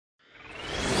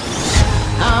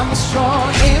I'm strong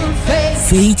in faith.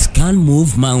 Faith can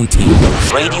move mountains.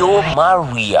 Radio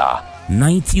Maria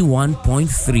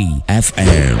 91.3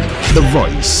 FM. The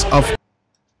voice of.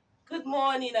 Good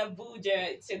morning, Abuja.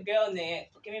 It's your girl, Ne.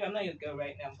 Okay, maybe I'm not your girl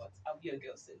right now, but I'll be your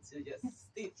girl soon. So just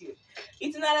stay tuned.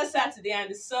 It's another Saturday,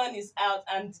 and the sun is out,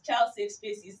 and Child Safe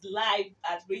Space is live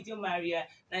at Radio Maria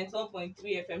 91.3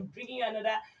 FM, bringing you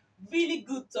another really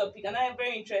good topic, another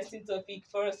very interesting topic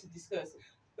for us to discuss.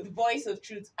 The voice of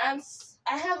truth. And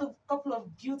I have a couple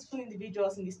of beautiful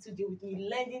individuals in the studio with me,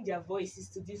 lending their voices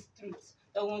to this truth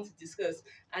that I want to discuss.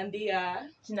 And they are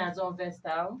Chinazon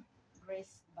Vestal,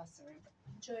 Grace Basari,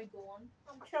 Joy Go on.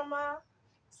 I'm Chama.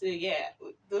 So yeah,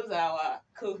 those are our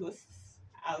co-hosts,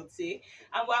 I would say.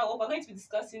 And we're going to be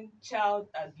discussing child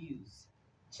abuse.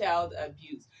 Child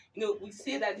abuse. You know, we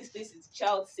say that this place is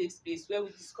child safe space where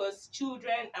we discuss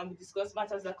children and we discuss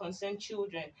matters that concern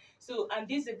children. So, and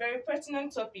this is a very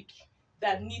pertinent topic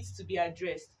that needs to be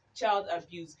addressed. Child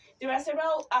abuse. There are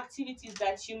several activities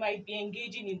that you might be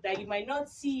engaging in that you might not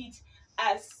see it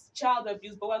as child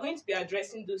abuse, but we're going to be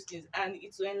addressing those things, and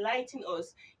it will enlighten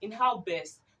us in how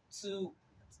best to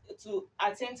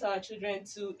attend to our children,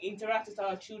 to interact with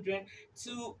our children,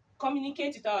 to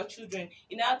communicate with our children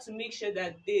in order to make sure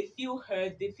that they feel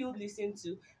heard, they feel listened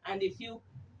to, and they feel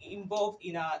involved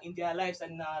in their lives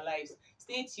and in our lives.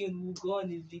 Stay tuned, we'll go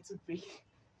on a little break.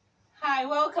 Hi,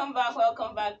 welcome back.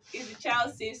 It's the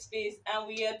Child Safe Space, and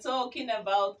we are talking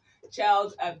about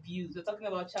child abuse. We're talking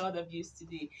about child abuse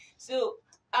today. So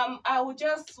we'll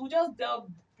just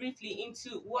delve briefly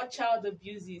into what child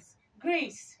abuse is.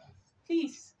 Grace,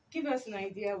 please give us an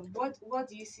idea. What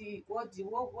do you see? What do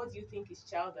you think is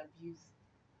child abuse?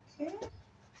 Okay.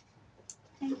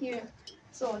 Thank you.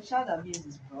 So child abuse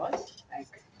is broad,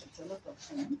 like it's a lot of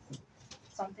things.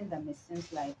 Something that may seem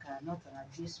like not an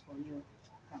abuse for you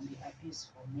can be abuse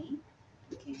for me.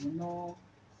 Okay,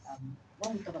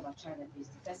 when we talk about child abuse,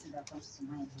 the first thing that comes to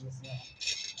mind is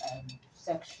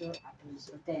sexual abuse.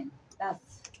 But then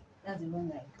that's even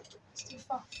like Too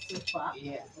far. too far.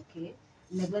 Yeah. Okay,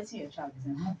 neglecting your child is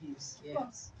an abuse.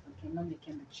 Yes. Okay, not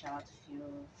making the child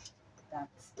feel that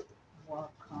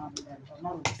welcome, that you're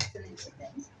not listening to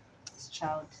them. It's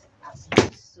child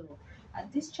abuse. So,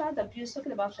 and this child abuse,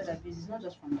 talking about child abuse, is not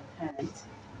just from the parents,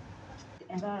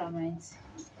 the environment,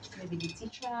 maybe the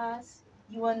teachers,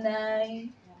 you and I,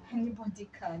 anybody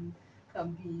can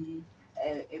be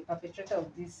a perpetrator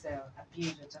of this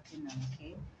abuse you're talking about.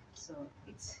 Okay, so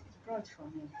it's broad for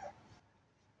me.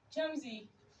 Chumsy,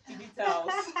 digital.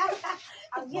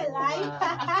 I'm here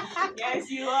live. Yes,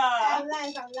 you I'm are.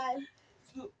 live.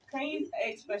 So, can you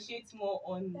expatiate more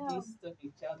on this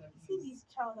topic, child See, abuse? this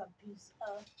child abuse,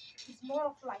 it's more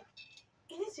of like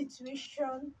any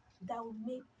situation that will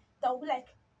be like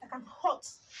that can hurt.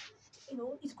 You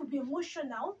know, it could be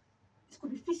emotional, it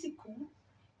could be physical.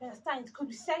 You understand? It could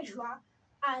be sexual,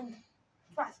 and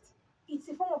fast. It's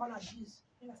a form of an abuse.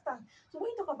 You understand? So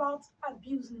when you talk about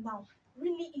abuse now,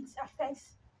 really it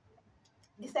affects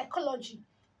the psychology.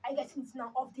 I get it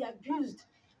now of the abused.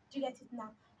 Do you get it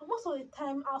now? And most of the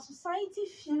time, our society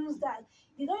feels that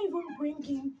they don't even bring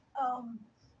in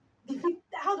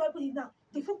how do I put it now?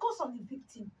 They focus on the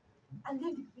victim and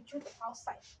leave the perpetrator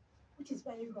outside, which is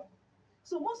very wrong.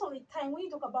 So most of the time, when you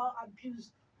talk about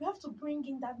abuse, you have to bring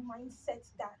in that mindset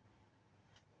that,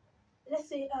 let's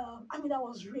say, Amina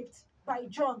was raped by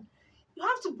John. You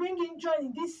have to bring in John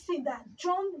in this scene that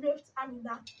John raped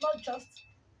Amina, not just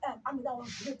Amina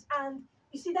was raped. And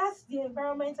you see, that's the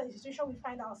environment and the situation we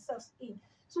find ourselves in.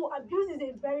 So abuse is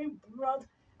a very broad,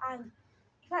 and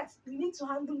in fact, we need to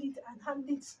handle it and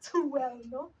handle it too well, you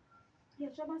know.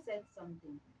 Yeah, Shama said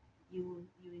something. You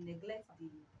neglect the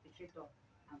perpetrator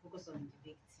and focus on the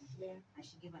victim. Yeah. And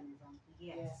she gave an example.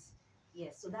 Yes.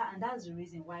 Yes. So that's the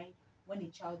reason why when a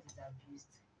child is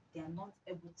abused, they are not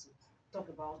able to talk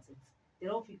about it. They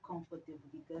don't feel comfortable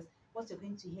because what you're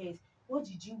going to hear is, what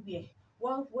did you wear?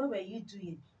 What were you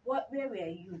doing? Where were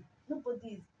you? Nobody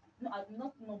is not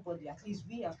nobody, at least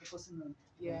we are focusing on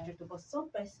the perpetrator, but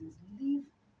some persons leave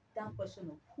that question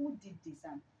of who did this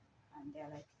and they're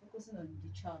like focusing on the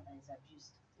child that is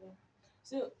abused. Yeah.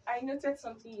 So I noted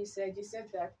something you said. You said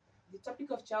that the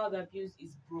topic of child abuse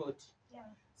is broad.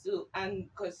 Yeah. So, and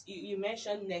because you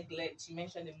mentioned neglect, you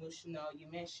mentioned emotional, you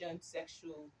mentioned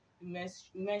sexual, you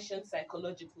mentioned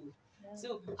psychological. Yeah.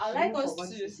 So I'd like us to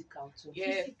physical too.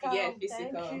 physical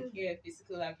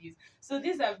abuse. So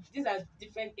these are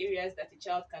different areas that a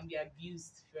child can be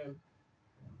abused from.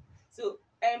 So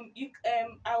I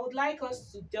would like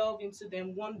us to delve into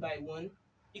them one by one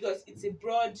because it's a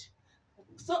broad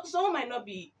someone might not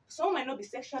be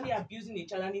sexually abusing a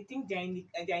child and they think they're in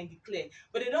the clear,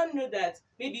 but they don't know that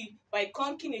maybe by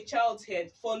conking a child's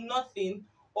head for nothing,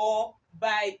 or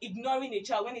by ignoring a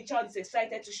child when a child is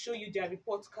excited to show you their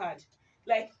report card,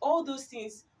 like all those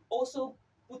things also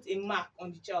put a mark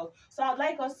on the child. So I'd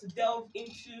like us to delve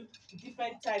into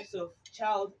different types of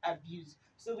child abuse.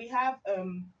 So we have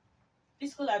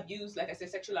physical abuse, like I said,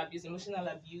 sexual abuse, emotional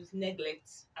abuse, neglect,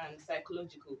 and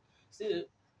psychological. So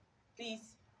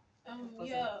please.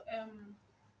 Yeah,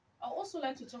 I also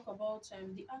like to talk about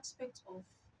the aspect of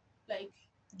like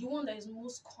the one that is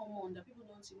most common that people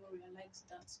don't even realize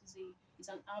that it's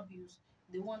an abuse,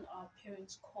 the one our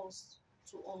parents caused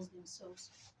to us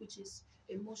themselves, which is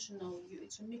emotional.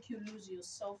 It will make you lose your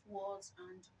self-worth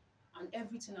and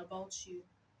everything about you.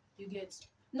 You get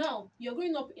now you're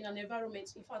growing up in an environment.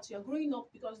 In fact, you're growing up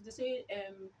because they say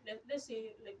let's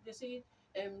say like they say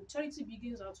charity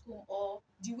begins at home, or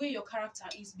the way your character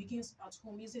is begins at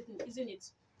home, isn't it?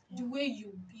 The way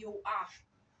you are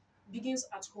begins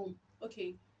at home.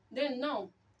 Okay. Then now,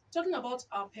 talking about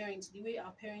our parents, the way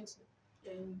our parents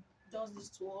does this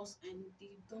to us and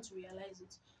they don't realize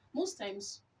it. Most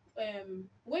times,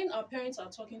 when our parents are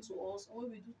talking to us, or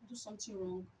when we do something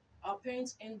wrong, our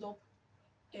parents end up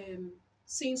um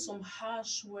saying some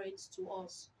harsh words to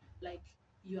us, like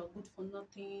you are good for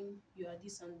nothing, you are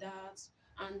this and that.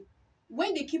 And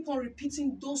when they keep on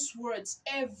repeating those words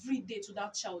every day to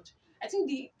that child, I think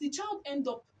the child end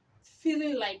up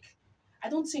feeling like, I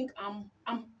don't think I'm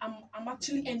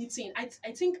actually anything. I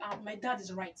think my dad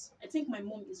is right, I think my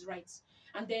mom is right.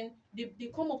 And then they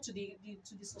come up to the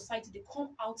society, they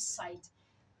come outside.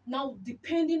 Now,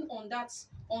 depending on that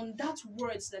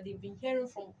words that they've been hearing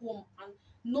from home and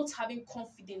not having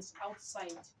confidence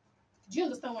outside. Do you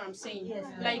understand what I'm saying? Yes.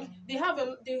 Like they have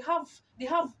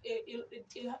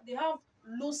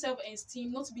low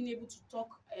self-esteem, not being able to talk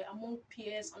among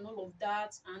peers and all of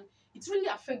that, and it really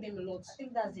affects them a lot. I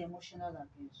think that's the emotional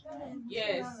abuse, right?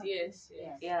 Yes. Yes.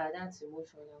 Yeah, that's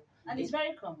emotional. And it's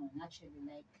very common, actually.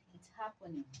 Like, it's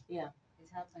happening. Yeah.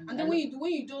 It's happening. And then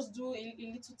when you just do a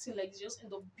little thing, like they just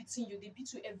end up beating you. They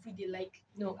beat you every day. Like,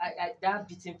 No, I that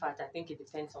beating part, I think it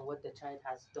depends on what the child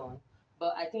has done.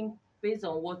 But I think based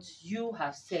on what you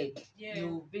have said, yeah,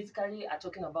 you basically are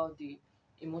talking about the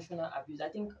emotional abuse. I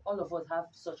think all of us have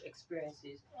such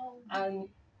experiences, and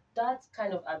that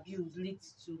kind of abuse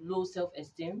leads to low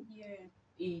self-esteem. yeah,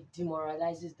 It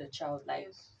demoralizes the child, like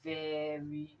yes.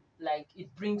 very, like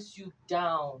it brings you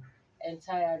down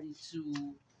entirely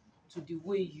to the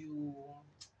way you,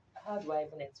 how do I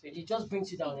even explain? It just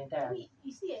brings you down entirely.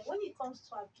 You see, when it comes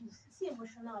to abuse, you see,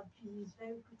 emotional abuse is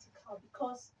very critical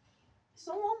because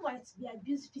someone might be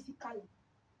abused physically.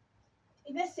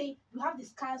 If let's say you have the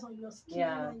scars on your skin,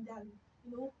 Yeah. and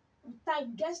with time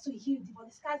it gets to heal, but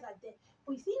the scars are there.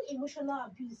 But you see, emotional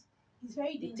abuse is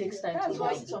very It dangerous. takes time That's to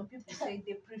why heal. some people say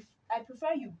I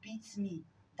prefer you beat me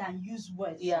than use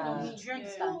words. Yeah. Do you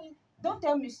understand? So, Don't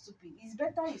tell me stupid. It's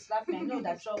better you slap me. I know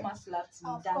that trauma slapped me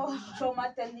Of than course.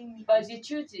 trauma telling me. But the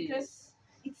truth is, Because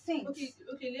it sinks.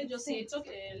 Okay. Let's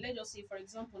just say, for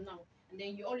example, now, and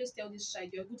then you always tell this child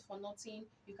you're good for nothing.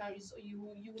 You can you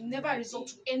will never result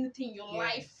to anything in your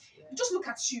life. Just look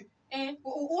at you. And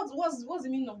what's the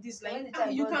meaning of this? When the Like,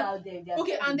 child you goes can out there, they are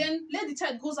okay, and telling you. then let the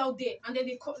child goes out there, and then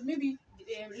they call maybe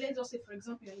let's just say, for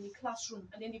example, you're in a classroom,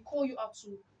 and then they call you out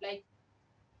to like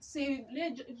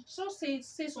just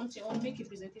say something or make a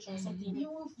presentation or something.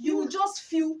 You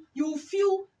will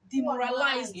feel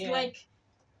demoralized. Yeah. Like,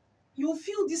 you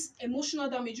feel this emotional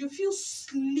damage. You feel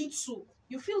little.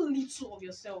 You feel little of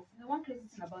yourself. The one crazy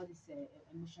thing about this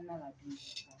emotional abuse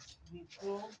is that we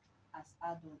grow as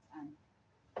adults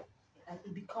and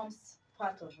it becomes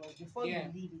part of us. Before Yeah.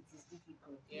 you leave, it is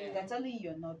difficult. Yeah. They're telling you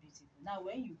you're not beautiful. Now,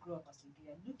 when you grow up as a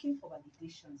girl, you're looking for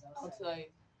validations outside.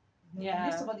 Outside. You Yeah.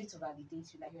 need somebody to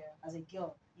validate you. Like, Yeah. as a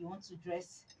girl, you want to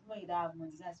dress when you don't have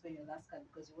money, you can't spend your last card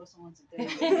because you want someone to tell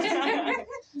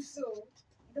you. So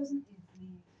it doesn't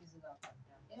easily fizzle out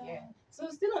like that. Yeah. So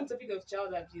still on topic of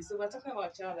child abuse. So we're talking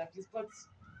about child abuse, but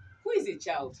who is a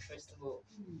child, first of all?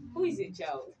 Who is a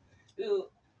child?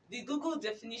 So the Google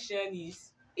definition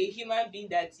is a human being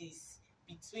that is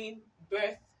between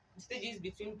stages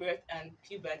between birth and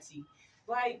puberty.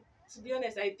 But to be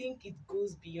honest, I think it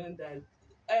goes beyond that.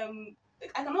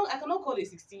 I cannot call a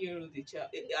 16-year-old a child,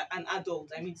 an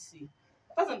adult. I mean, see,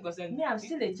 first I'm concerned. me, I'm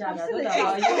still a child. I still don't a know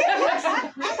about you.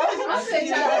 I'm still a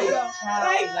child.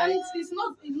 Like, It's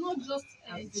not just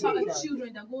I'm still a child.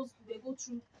 children that go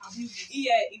through abuse.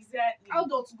 Yeah, exactly.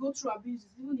 Adults go through abuse,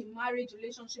 even in marriage,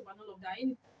 relationship, and all of that.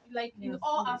 like in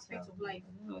all aspects of life.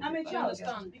 I'm a You child,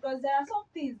 understand? because there are some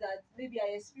things that maybe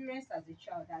I experienced as a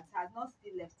child that has not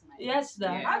still left my head. Yes,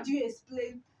 now. Yeah. How do you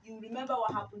explain? You remember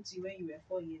what happened to you when you were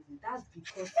 4 years old? That's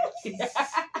because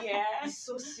Yeah. it's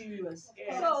so serious.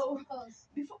 Yeah. So Of course.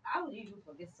 before, how would you even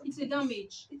forget something? It's a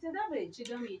damage. It's a damage. It's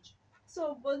a damage.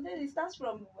 So, but then it starts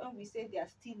from when we say they are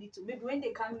still little. Maybe when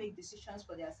they can't make decisions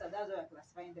for themselves, that's what we're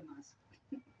classifying them as.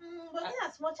 But in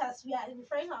as much as we are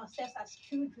referring ourselves as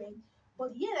children,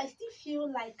 but yet I still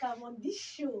feel like on this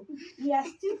show we are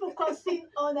still focusing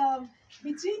on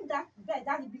between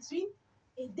between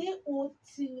a day old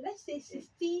to let's say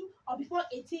 16 or before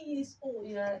 18 years old.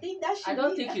 Yeah. I think that should I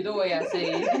don't be think you know what you're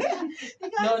saying.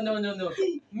 because, No.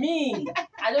 Me,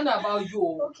 I don't know about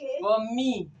you, okay. but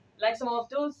me, like some of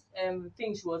those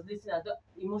things she was listening at, the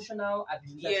emotional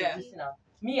abuse that she Yeah. was listening at.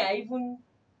 Me,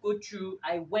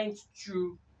 I went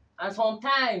through, and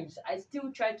sometimes I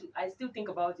still think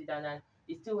about it, and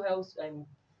it still helps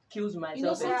kills myself. You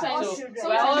know, sometimes- so children.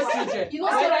 we're all sometimes- children. you know,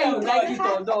 Whether you sometimes- like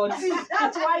it or not. See,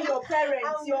 that's why your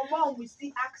parents, your mom will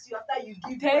still ask you after you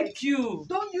give birth. Thank you.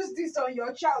 Don't use this on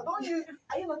your child. Don't use.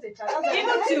 Are you not a child? That's Even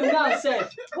why- till now, sir,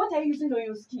 what are you using on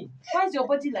your skin? Why is your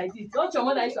body like this? Don't your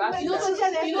mother used to ask You you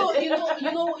know, that?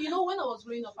 you know, when I was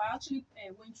growing up, I actually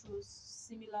went through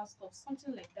similar stuff,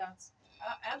 something like that.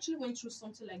 I actually went through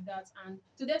something like that, and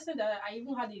to the extent that I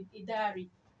even had a diary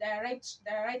that I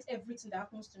write everything that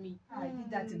happens to me. I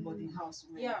did that in boarding house.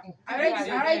 Yeah, Yeah,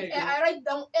 I write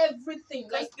down everything.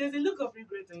 Like Like there's a look of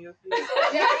regret on your face.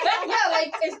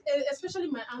 like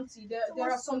especially my auntie.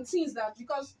 There are some things that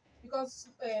because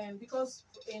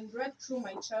in right through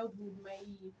my childhood,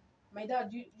 my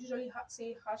dad usually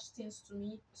say harsh things to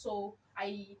me. So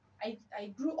I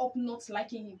grew up not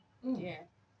liking him. Yeah.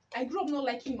 I grew up not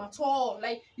liking him at all.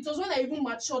 Like it was when I even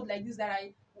matured like this that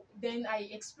I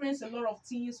experienced a lot of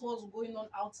things, what was going on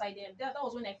outside there. That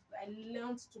was when I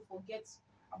learned to forget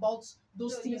about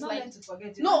those So things. you're not Like meant to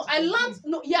forget. I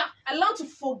learned to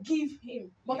forgive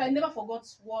him, but I never forgot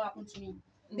what happened to me.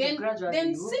 Then Gradually,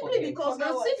 you will simply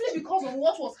forget. because of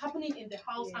what was happening in the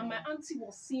house Yeah. and my auntie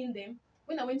was seeing them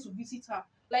when I went to visit her.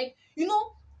 Like, you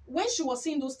know, when she was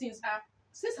seeing those things,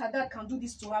 since her dad can do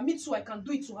this to her, me too, I can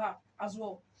do it to her as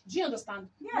well. Do you understand?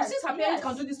 Yes, Since her parents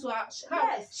can do this to her,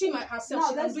 she might herself, Now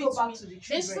she can let's do go it to back me. to the Then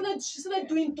children. she started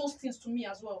doing those things to me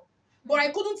as well. But I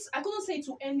couldn't say it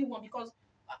to anyone because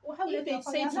how would I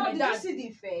say it to Now, my did you dad? see the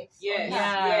effects? Yes.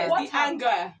 Yeah. Yes. What The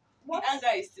anger. What, The anger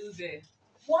is still there.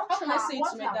 what How can I her, say it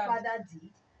what to my her dad? father did,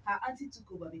 her auntie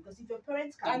took over, because if your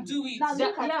parents And can do it. now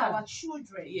look at Yeah. our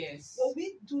children. Yes. What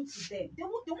we do to them, they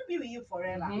won't be with you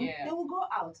forever. Mhm. Yeah. They will go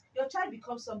out. Your child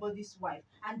becomes somebody's wife,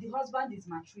 and the husband is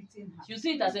maltreating her. You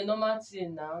see it as a normal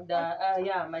thing now that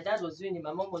yeah, my dad was doing it,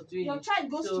 my mom was doing Your it. child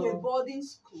goes to a So- boarding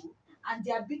school, and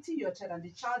they are beating your child, and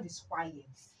the child is quiet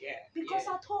Yeah. because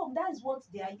yeah. at home that is what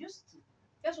they are used to.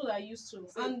 That's what I used to.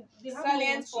 So, And they have salient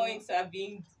no one to- points are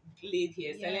being laid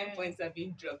here. Yeah. Salient points are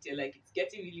being dropped here. Like it's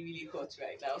getting really, really hot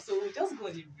right now. So we'll just go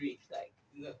on a break, like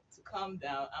to calm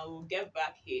down, and we'll get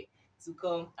back here to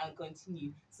come and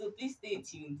continue. So please stay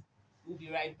tuned. We'll be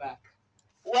right back.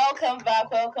 Welcome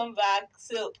back. Welcome back.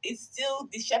 So it's still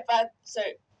the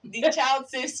child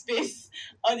safe space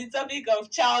on the topic of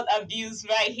child abuse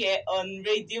right here on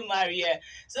Radio Maria.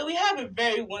 So we have a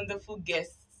very wonderful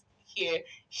guest here.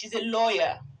 She's a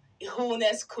lawyer, a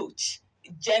wholeness coach,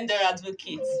 a gender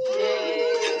advocate.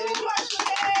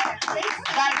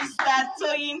 Barrister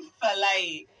Toyin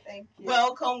Falai. Thank you.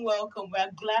 Welcome.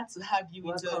 We're glad to have you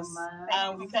with Welcome, us. ma'am.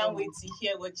 And we can't wait to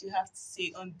hear what you have to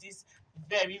say on this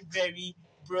very, very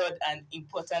broad and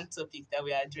important topic that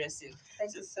we are addressing.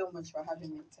 Thank you so much for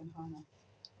having me. It's an honor.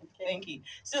 Okay. Thank you.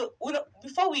 So,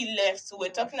 before we left, we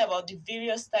were talking about the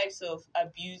various types of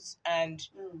abuse and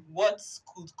what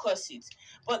could cause it.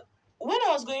 But when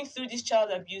I was going through this child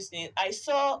abuse thing, I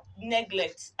saw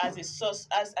neglect as a source,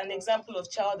 as an example of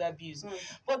child abuse.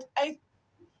 But I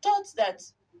thought that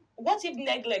what if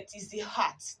neglect is the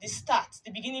heart, the start,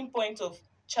 the beginning point of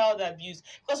child abuse?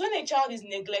 Because when a child is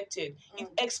neglected, it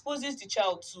exposes the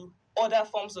child to other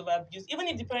forms of abuse. Even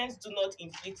if the parents do not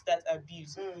inflict that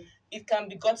abuse, it can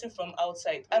be gotten from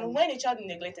outside. And when a child is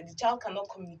neglected, the child cannot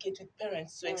communicate with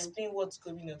parents to explain what's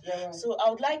going on. Yeah, right. So I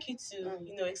would like you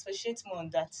to, expatiate more on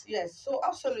that. Yes, so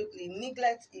absolutely,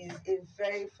 neglect is a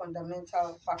very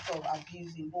fundamental factor of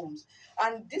abuse in homes.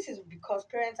 And this is because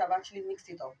parents have actually mixed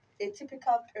it up. A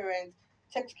typical parent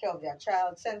takes care of their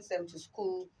child, sends them to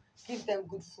school, give them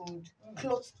good food,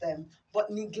 clothe them, but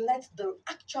neglect the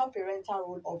actual parental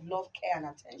role of love, care, and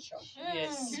attention.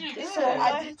 Yes. So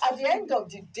at the end of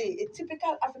the day, a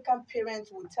typical African parent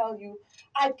will tell you,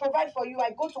 I provide for you,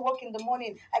 I go to work in the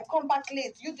morning, I come back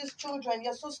late, you these children,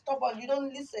 you're so stubborn, you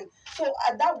don't listen. So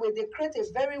that way they create a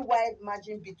very wide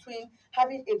margin between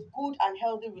having a good and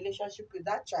healthy relationship with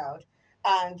that child,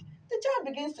 and the child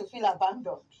begins to feel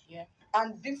abandoned. Yeah.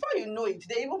 And before you know it,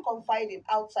 they even confide in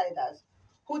outsiders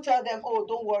who tell them, oh,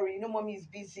 don't worry, mommy is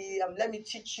busy. Let me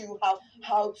teach you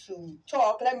how to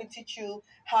talk. Let me teach you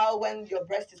how, when your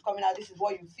breast is coming out, this is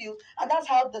what you feel. And that's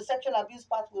how the sexual abuse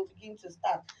part will begin to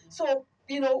start. So,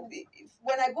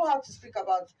 when I go out to speak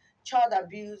about child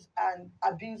abuse and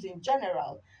abuse in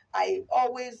general, I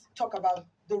always talk about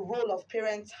the role of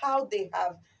parents, how they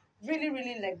have really,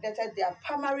 really neglected their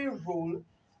primary role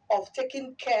of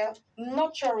taking care,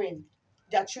 nurturing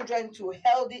their children to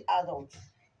healthy adults,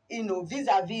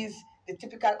 vis-a-vis the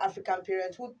typical African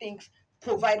parent who thinks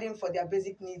providing for their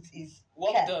basic needs is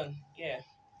Work care. done. Yeah.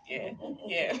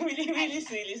 Really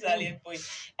salient point.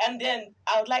 And then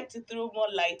I would like to throw more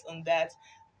light on that.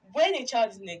 When a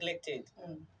child is neglected,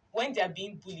 when they are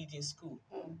being bullied in school,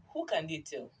 who can they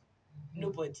tell?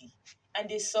 Nobody. And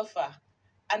they suffer.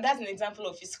 And that's an example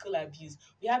of physical abuse.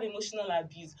 We have emotional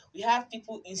abuse. We have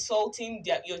people insulting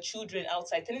your children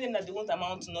outside, telling them that they won't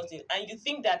amount to nothing. And you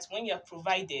think that when you have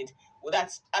provided,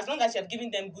 that as long as you have given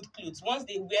them good clothes, once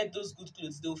they wear those good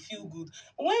clothes, they'll feel good.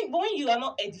 But when you are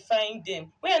not edifying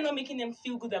them, when you're not making them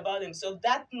feel good about themselves,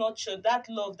 that nurture, that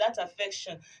love, that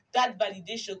affection, that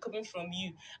validation coming from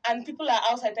you, and people are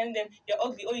outside telling them you're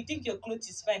ugly, or you think your clothes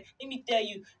is fine. Let me tell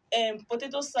you,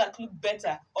 potato sack look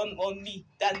better on me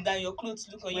than your clothes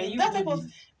look on you. That type of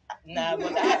nah,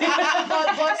 but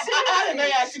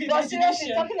but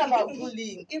seriously, talking about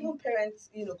bullying, even parents,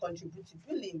 contribute to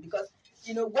bullying, because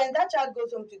when that child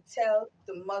goes home to tell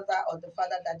the mother or the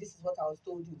father that this is what I was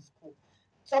told in school,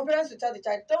 some parents will tell the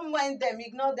child, don't mind them,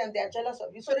 ignore them, they are jealous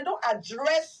of you, so they don't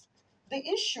address the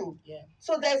issue. Yeah.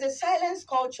 So there's a silence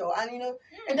culture, and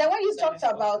and then when you talked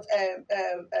about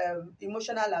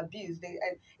emotional abuse, and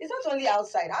it's not only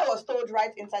outside. I was told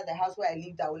right inside the house where I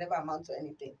lived, I will never amount to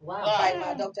anything by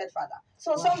my adopted father.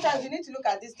 So sometimes you need to look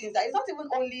at these things. That it's not even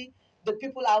only the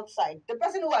people outside. The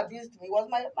person who abused me was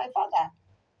my father,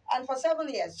 and for 7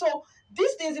 years. So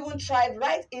these things even thrive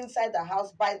right inside the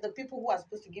house by the people who are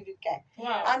supposed to give you care.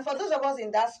 Wow. And for those of us in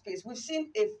that space, we've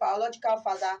seen a biological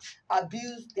father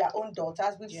abuse their own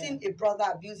daughters. We've seen a brother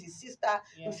abuse his sister.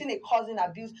 We've seen a cousin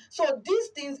abuse. So these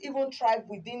things even thrive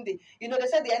within they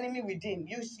said the enemy within.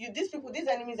 These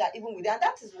enemies are even within. And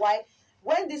that is why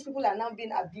when these people are now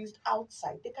being abused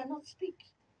outside, they cannot speak.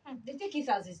 They take it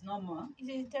as it's normal. It's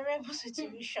a terrible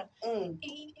situation. Mm.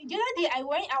 The other day, I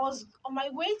was on my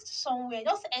way to somewhere,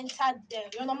 just entered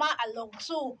the normal along.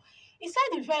 So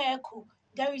inside the vehicle,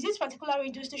 there is this particular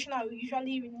radio station I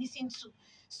usually listen to.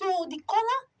 So the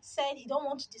caller said he don't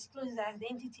want to disclose his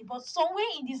identity, but somewhere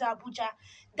in this Abuja,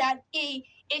 that a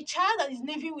child that is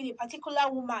living with a particular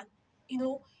woman, he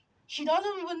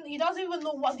doesn't even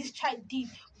know what this child did,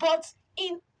 but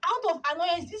in out of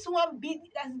annoyance, this one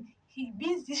he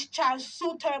beats this child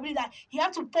so terribly that he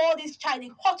had to pour this child in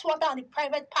hot water on the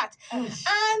private part. And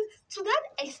to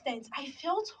that extent, I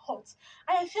felt hot.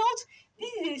 I felt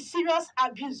this is a serious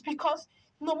abuse, because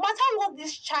no matter what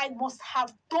this child must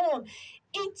have done,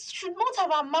 it should not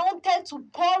have amounted to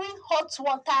pouring hot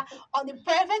water on the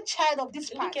private child of this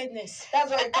part. Wickedness.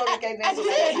 That's what we call wickedness.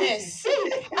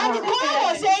 And the caller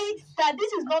was saying that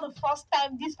this is not the first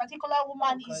time this particular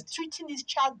woman is treating this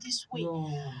child this way.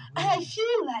 And I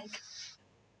feel like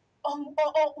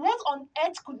what on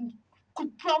earth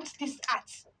could prompt this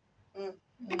act?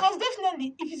 Because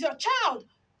definitely, if it's your child,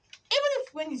 even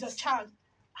if when it's your child,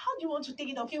 how do you want to take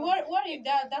it up? Okay, what if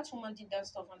that woman did that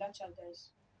stuff and that child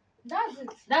dies? That's it.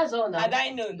 That's all now. Had I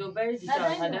known? They'll bury the Had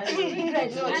child. I Had I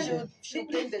known? known? She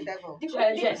blamed the devil.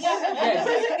 Yes.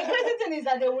 The crazy thing is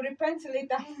that they will repent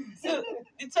later. So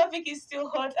the topic is still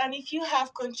hot, and if you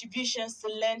have contributions to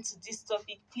lend to this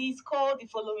topic, please call the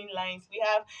following lines. We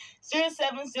have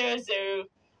 0700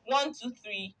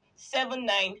 123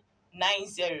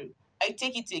 7990. I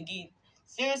take it again.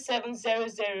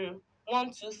 0700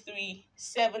 123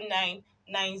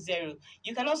 7990.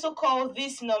 You can also call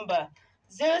this number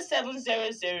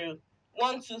 0700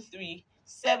 123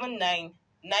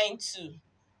 7992.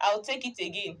 I'll take it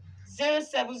again.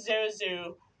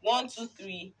 0700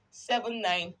 123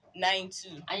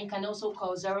 7992. And you can also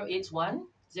call 081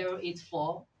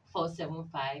 084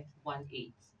 475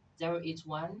 18.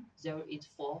 081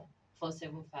 084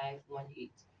 475 18.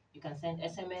 You can send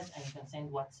SMS and you can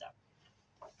send WhatsApp.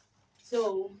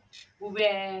 So we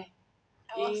were.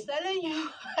 I was telling you.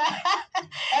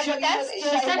 But That's She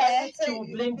if I said could say, she will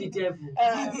blame the devil.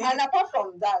 and apart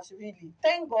from that, really,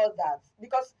 thank God that,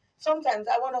 because sometimes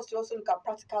I want us to also look at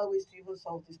practical ways to even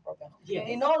solve this problem. Yes.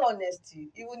 In all honesty,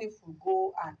 even if we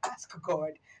go and ask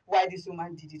God why this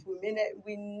woman did it,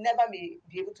 we never may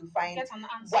be able to find Get an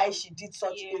answer. why she did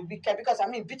such a wicked. Because I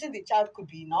mean, beating the child could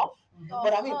be enough,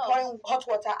 but I mean, pouring hot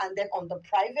water and then on the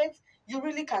private, you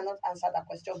really cannot answer that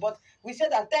question. But we say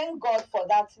that thank God for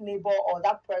that neighbor or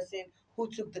that person who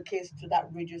took the case to that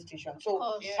radio station.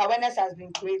 So awareness has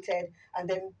been created, and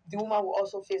then the woman will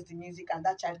also face the music, and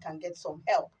that child can get some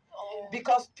help.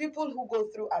 Because people who go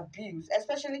through abuse,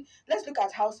 especially, let's look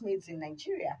at housemaids in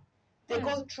Nigeria. They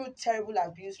go through terrible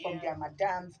abuse from their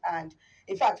madams, and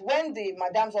in fact, when the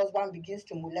madam's husband begins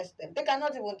to molest them, they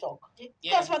cannot even talk.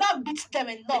 Because madam beats them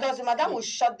enough. Because the madam will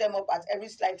shut them up at every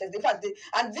slightest. In fact,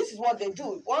 and this is what they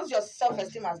do. Once your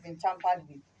self-esteem has been tampered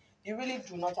with, you really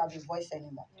do not have a voice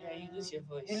anymore. Yeah, you lose your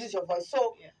voice. You lose your voice.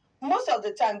 So most of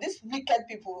the time, these wicked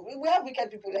people, we have wicked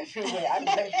people everywhere, and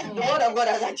the word of God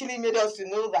has actually made us to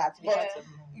know that. But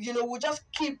we just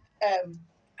keep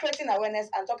creating awareness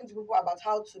and talking to people about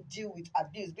how to deal with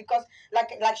abuse, because like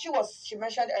she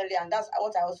mentioned earlier, and that's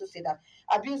what I also say, that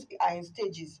abuse are in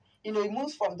stages. It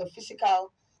moves from the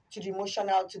physical to the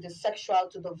emotional, to the sexual,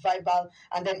 to the verbal,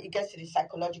 and then it gets to the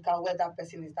psychological, where that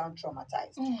person is down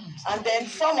traumatized. And then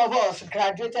some of us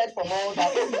graduated from all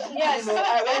that.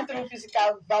 I went through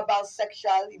physical, verbal,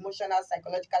 sexual, emotional,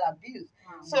 psychological abuse.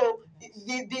 So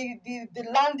the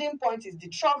landing point is the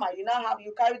trauma.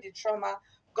 You carry the trauma.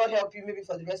 God help you maybe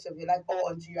for the rest of your life, or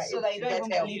until you are able to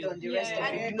get help. Bleed on the rest of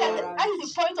And it. that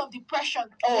is the point of depression.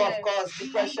 Of course,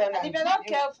 depression. And if you're not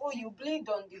careful, you bleed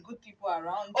on the good people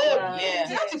around you.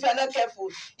 Not if you're not careful.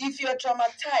 If you're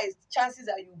traumatized, chances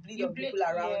are you bleed on people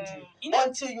around you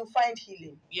until you find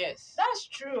healing. Yes. That's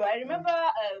true. I remember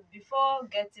before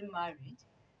getting married,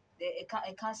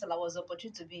 a counselor was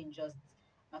opportune to be in Just.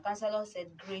 My counselor said,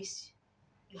 Grace,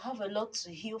 you have a lot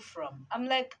to heal from. I'm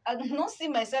like, I do not see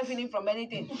myself healing from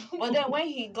anything. But then when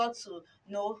he got to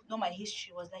know my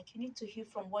history, was like, you need to heal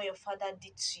from what your father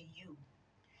did to you.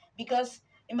 Because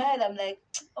in my head, I'm like,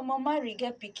 oh, my marry,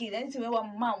 get picky. Anything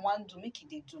one man want to make it,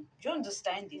 they do. Do you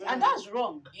understand it? And that's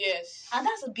wrong. Yes. And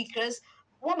that's because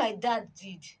what my dad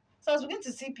did. So I was beginning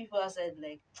to see people outside,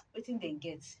 like, waiting they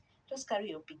get. Just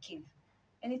carry your picking.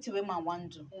 Anything we man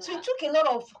want to. So it took a lot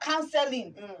of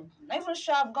counseling. Not even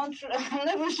sure I've gone through. I'm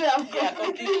not even sure I've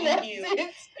completely healed.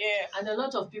 And a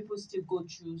lot of people still go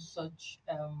through such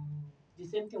the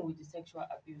same thing with the sexual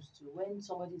abuse too. When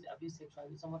somebody is abused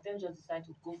sexually, some of them just decide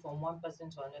to go from one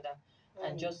person to another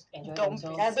and just enjoy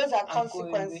themselves. And those are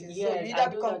consequences. So you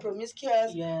either become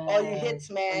promiscuous or you hate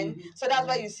men. So that's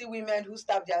why you see women who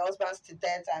stab their husbands to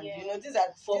death, and these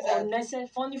are unnecessary,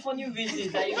 funny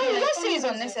reasons. That you no, you don't say it's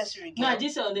unnecessary. No,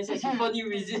 this is unnecessary, funny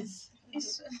reasons.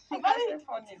 It's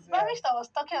Barrister was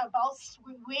talking about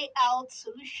way out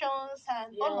solutions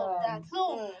and all of that.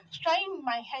 So trying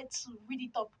my head to read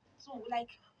it up. So like,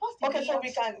 what's the so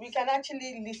we can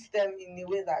actually list them in a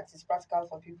way that is practical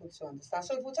for people to understand.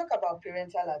 So if we talk about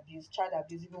parental abuse, child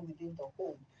abuse even within the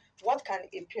home, what can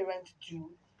a parent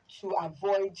do to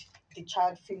avoid the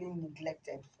child feeling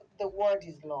neglected? The word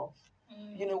is love.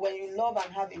 When you love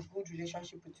and have a good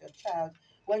relationship with your child,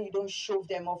 when you don't shove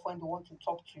them off when they want to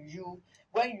talk to you,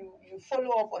 when you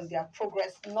follow up on their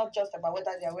progress, not just about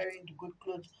whether they are wearing the good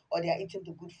clothes or they are eating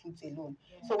the good foods alone.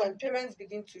 So when parents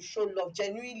begin to show love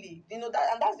genuinely, that,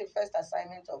 and that's the first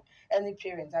assignment of any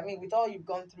parent. I mean, with all you've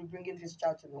gone through bringing this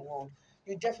child to the world,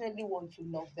 you definitely want to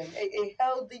love them. A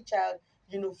healthy child,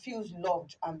 feels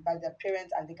loved by their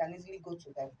parents, and they can easily go to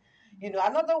them.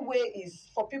 Another way is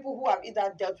for people who have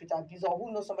either dealt with abuse or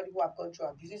who know somebody who have gone through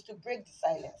abuse, is to break the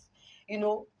silence.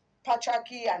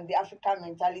 Patriarchy and the African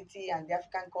mentality and the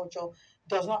African culture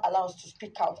does not allow us to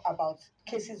speak out about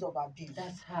cases of abuse.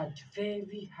 That's hard,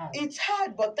 very hard. It's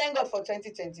hard, but thank God for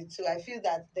 2022. I feel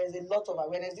that there's a lot of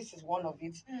awareness. This is one of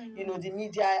it. The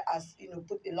media has,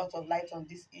 put a lot of light on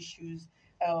these issues.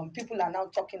 People are now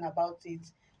talking about it.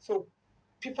 So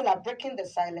people are breaking the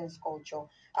silence culture,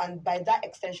 and by that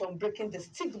extension, breaking the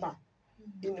stigma,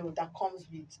 that comes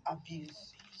with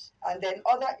abuse. And then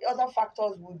other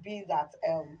factors would be that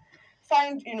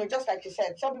find, just like you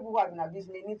said, some people who have been abused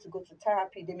may need to go to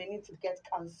therapy, they may need to get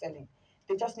counseling.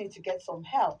 They just need to get some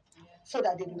help so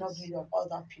that they do not bleed on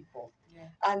other people.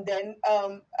 And then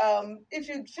if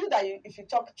you feel that if you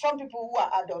talk, some people who are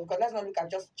adults, because let's not look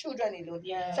at just children alone.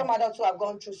 Some adults who have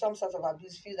gone through some sort of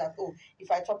abuse feel that, oh,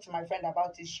 if I talk to my friend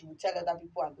about it, she will tell other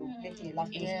people and they'll make me a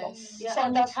laughing stock. Yeah,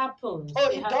 and it happens. Oh,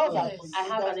 it does happens. happen. I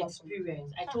It have does an happen.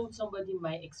 experience. I told somebody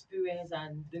my experience,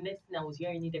 and the next thing I was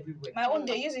hearing it everywhere. My own,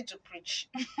 they use it to preach.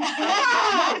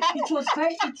 It was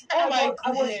very. Oh my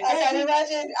goodness! I can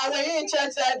imagine. I was in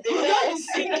church that day.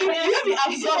 You be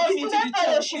absorbing into the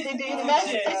fellowship in the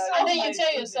university. And then you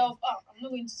tell yourself, oh, I'm not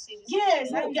going to say this.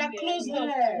 Yes, and they are closed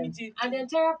off immediately. And then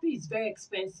therapy is very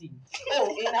expensive.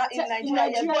 Oh, in Nigeria,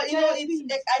 yes. But you know,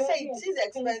 I say it is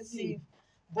expensive,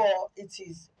 but it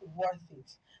is worth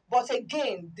it. But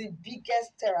again, the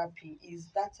biggest therapy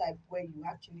is that type where you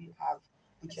actually have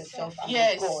with yourself and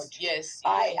with God. Yes.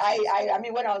 I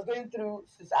mean, when I was going through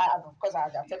suicide, of course, I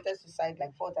had attempted suicide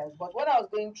like 4 times. But when I was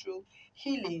going through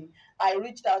healing, I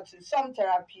reached out to some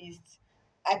therapists.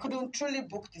 I couldn't truly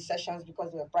book the sessions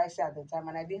because they were pricey at the time,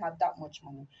 and I didn't have that much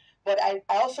money. But I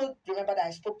also remember that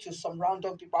I spoke to some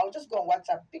random people. I would just go on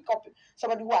WhatsApp, pick up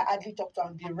somebody who I hardly talked to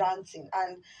and be ranting.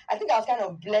 And I think I was kind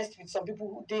of blessed with some people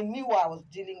who they knew what I was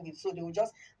dealing with, so they would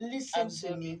just listen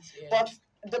to me. But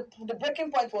the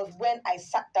breaking point was when I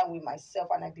sat down with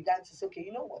myself and I began to say, okay,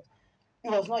 you know what? It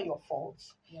was not your fault.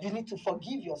 You need to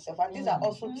forgive yourself. And these are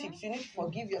also tips. You need to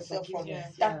forgive yourself from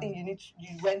that thing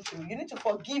you went through. You need to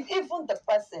forgive even the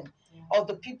person or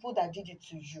the people that did it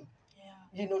to you.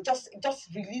 You know, just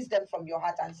release them from your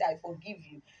heart and say, I forgive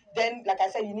you. Then, like I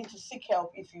said, you need to seek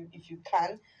help if you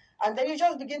can. And then you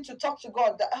just begin to talk to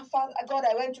God. God,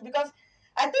 I went through, because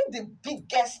I think the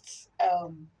biggest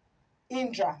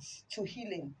hindrance to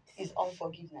healing is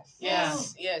unforgiveness.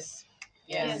 Yes.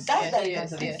 That's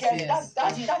the biggest.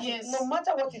 That's no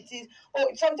matter what it is.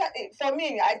 Oh, sometimes for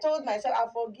me, I told myself, I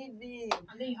forgive him.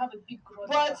 And then you have a big grudge.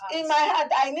 But in my heart,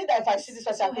 I knew that if I see this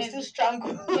person, I could still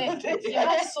strangle. Your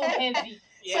heart is so heavy.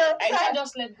 So I can't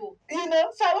just let go. You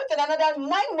know, so I went on another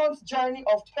 9-month journey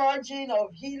of purging,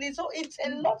 of healing. So it's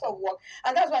a lot of work.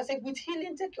 And that's why I say with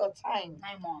healing, take your time.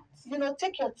 9 months. You know,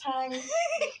 take your time.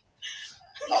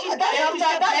 That's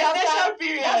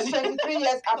 23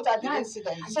 years after the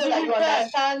incident. So that you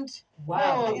understand.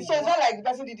 Wow. So it's not like the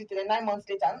person did it 9 months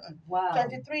later. Wow.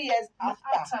 23 years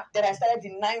after, then I started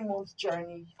the 9-month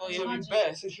journey for your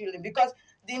rebirth to healing. Because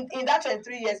in that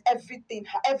 23 years, every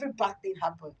bad thing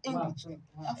happened in between.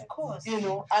 Of course. You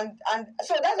know, and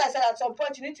so that's why I said at some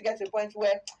point you need to get to a point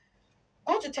where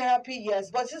go to therapy,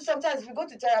 yes, but sometimes if you go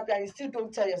to therapy and you still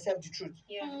don't tell yourself the truth.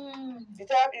 The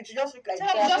therapy, it just look like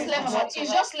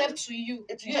it's just left to you.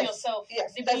 It's yourself.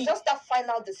 Yes, there's just that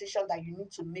final decision that you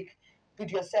need to make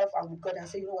with yourself and with God and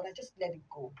say, you know what, I just let it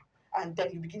go. And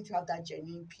then you begin to have that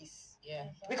genuine peace.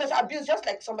 Because abuse, just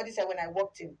like somebody said when I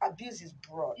walked in, abuse is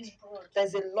broad.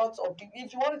 There's a lot of,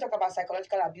 if you want to talk about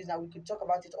psychological abuse now, we could talk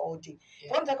about it all day. If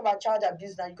you want to talk about child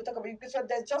abuse now, you could talk about it. So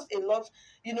there's just a lot,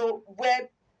 you know,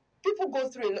 where people go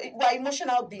through a lot. We're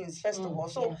emotional beings, first of all.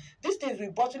 So these things, we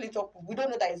bottle it up. We don't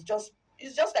know that it's just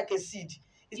like a seed.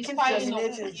 It keeps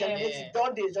germinating.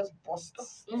 One day it just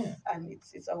busts. And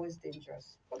it's always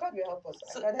dangerous. But God will help us.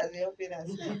 God has been helping us.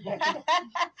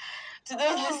 To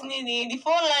those listening in, the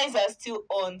phone lines are still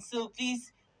on. So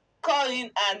please call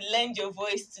in and lend your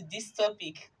voice to this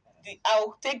topic.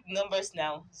 I'll take the numbers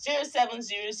now.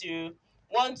 0700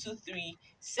 123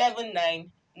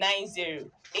 7990.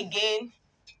 Again,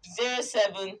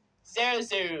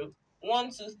 0700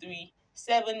 123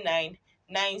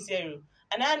 7990.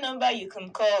 Another number you can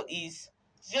call is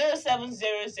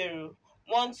 0700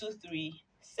 123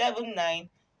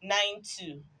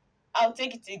 7992. I'll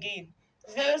take it again.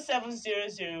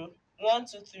 0700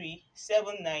 123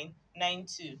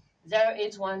 7992.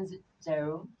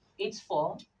 0810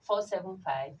 84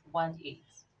 475 18.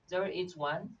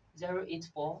 081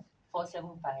 084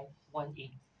 475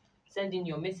 18. Send in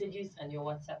your messages and your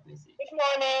WhatsApp message.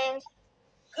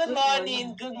 Good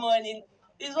morning. Good morning.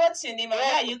 What's your name and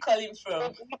where are you calling from?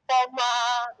 I'm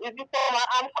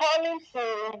calling to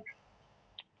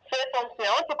say something. I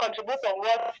want to contribute on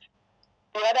what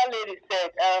the other lady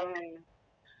said.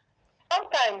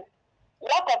 Sometimes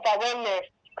lack of awareness,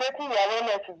 creating the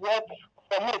awareness is what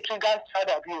for me triggers child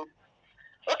abuse.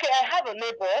 Okay, I have a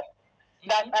neighbor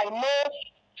that I know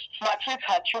maltreats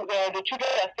her children, the children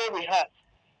that stay with her.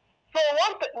 So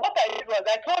what I did was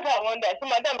I told her one day, I said,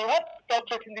 Madam, you have to stop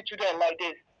treating the children like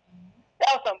this.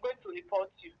 Else I'm going to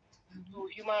report you to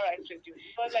human rights review.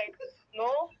 She was like,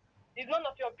 no, it's none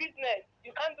of your business. You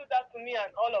can't do that to me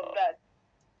and all of that.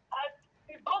 And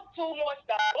it got too much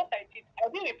that what I did, I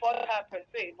didn't report her per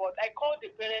se, but I called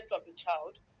the parents of the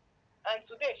child. And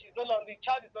today the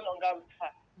child is no longer with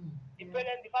her. The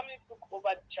family took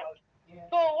over the child. Yeah.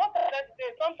 So what I said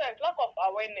today, sometimes lack of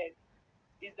awareness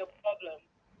is the problem.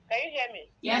 Can you hear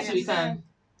me? Yes, we can.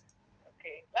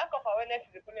 Okay. Lack of awareness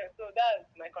is the problem. So that's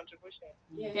my contribution.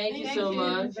 Yeah, Thank you so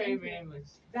much. very, very much.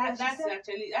 That's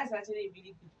actually a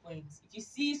really good point. If you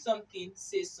see something,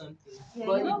 say something. Yeah,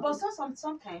 But but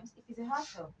sometimes if it's a hard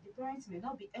help, the parents may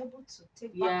not be able to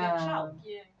take back their Yeah. child.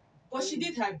 Yeah. But she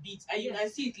did her bit, and you can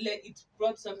Yes. see it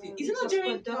brought something. Is it It not was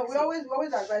during? No, we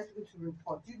always advise people to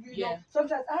report. You Yeah. know,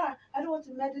 sometimes I don't want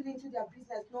to meddle into their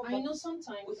business. No, I know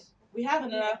sometimes. We have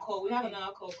another call. We have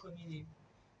another call coming in.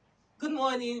 Good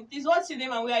morning. Please, what's your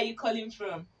name and where are you calling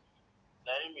from?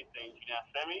 My name is Engineer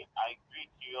Femi. I greet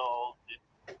you all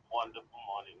this wonderful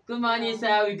morning. Good morning,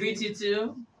 sir. We greet you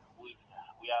too. We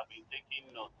have been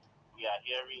taking notes. We are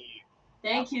hearing you.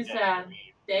 Thank you, We are sir. hearing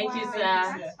you. Thank you, Wow,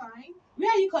 sir. That's fine. Where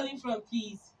are you calling from,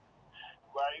 please?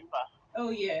 Guarimpa. Oh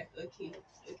yeah. Okay.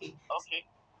 Okay.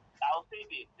 I'll say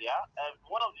this, yeah.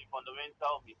 One of the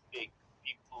fundamental mistakes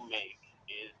people make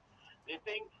is they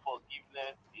think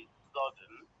forgiveness is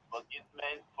sudden.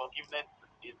 Forgiveness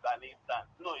is an instant.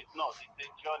 No, it's not. It's a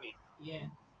journey. Yeah.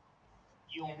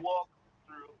 You walk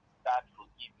through that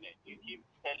forgiveness. You keep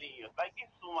telling yourself, like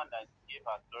this woman that gave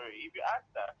her story. If you ask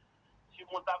her, she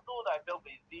must have told herself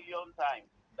a zillion times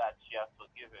that she has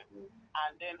forgiven.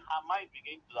 And then her mind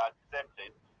begins to accept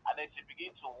it. And then she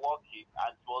begins to walk it.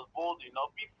 And she was bold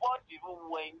enough before she even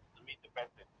went to meet the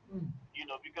person. You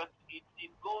know, because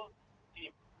it goes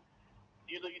deep.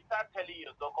 You know, you start telling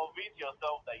yourself, convince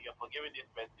yourself that you're forgiving this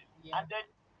person. Yeah. And then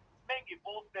make a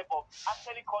bold step of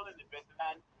actually calling the person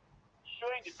and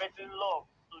showing the person love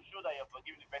to show that you're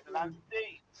forgiving the person and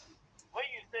say, when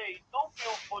you say, don't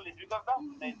feel foolish because that's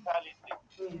mentality.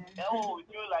 Oh, you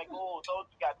feel like, someone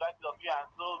took advantage of you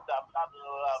and so that blah, blah,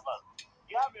 blah, blah.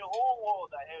 You have a whole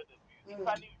world ahead of you. It's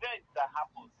an event that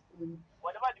happens.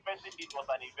 Whatever the person did was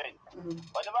an event.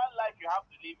 Whatever life you have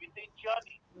to live, it's a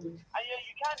journey. And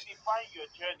you can't define your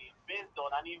journey based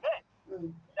on an event.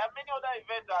 There are many other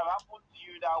events that have happened to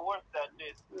you that are worse than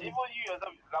this. Even you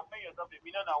yourself, you disappoint yourself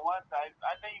 1,000,001 times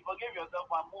and then you forgive yourself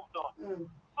and moved on.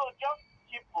 So just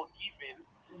keep forgiving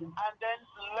and then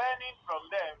learning from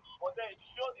them, but then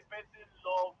show the person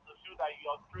love to show that you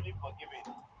are truly forgiving.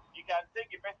 You can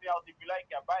take a person out if you like,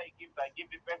 you can buy a gift and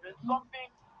give the person something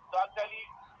to actually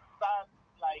stand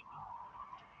like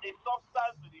a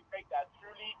substance to the effect that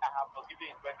truly I have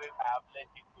forgiven this person, I have let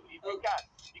it go. If you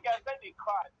can send a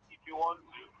card if you want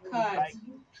to. Like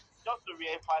just to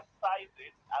re-emphasize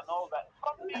it and all that.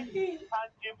 Something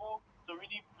tangible to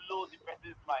really blow the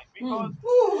person's mind. Because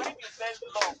when you send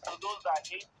love to those that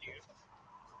hate you,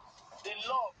 the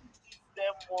love hits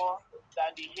them more than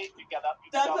the hate you can have.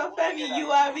 Dr. Femi, you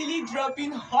are really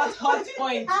dropping hot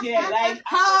points here. Like,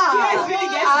 Ha! really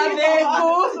getting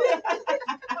Aleku.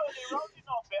 So the rounding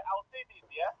up, I'll say this,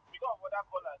 yeah, because of other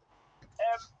callers.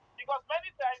 Because many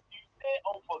times you say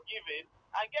unforgiving,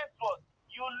 and guess what?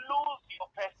 You lose your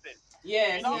person.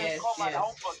 Yes, you now yes, become an yes.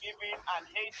 unforgiving and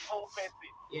hateful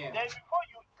person. Yeah. Then before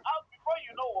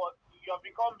you know what, you have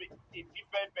become a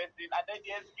different person, and then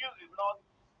the excuse is not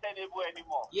tenable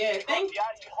anymore. Yeah, you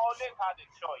always had a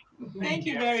choice. Thank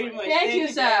you very much. Thank you,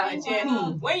 sir.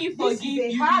 Yeah. When you This forgive,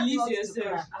 is a you hard release nut to yourself.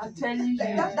 crack. I'm telling you.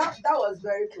 That was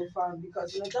very profound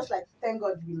because just like thank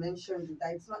God we mentioned it,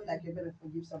 that it's not like you're gonna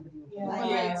forgive somebody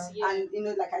overnight. Yeah.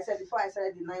 And like I said before, I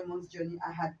started the 9 months journey.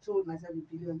 I had told myself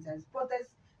a billion times, but there's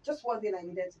just one thing I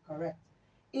needed to correct.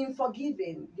 In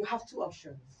forgiving, you have two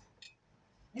options.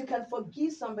 You can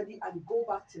forgive somebody and go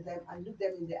back to them and look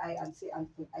them in the eye and say, I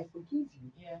forgive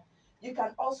you. Yeah. You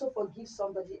can also forgive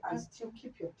somebody and still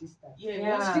keep your distance.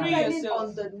 Yeah. Depending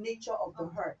on the nature of the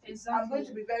hurt. Exactly. I'm going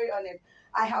to be very honest.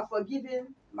 I have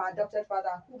forgiven my adopted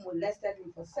father who molested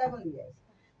me for 7 years.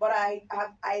 But I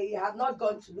have not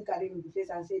gone to look at him in the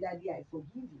face and say, Daddy, I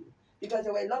forgive you. Because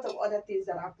there were a lot of other things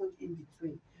that happened in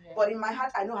between. Yeah. But in my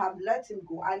heart, I know I've let him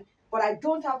go. But I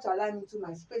don't have to allow him into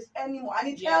my space anymore. And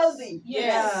it's healthy.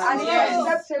 Yes. And it's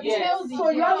acceptable. Yes. So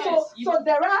you also, Yes. so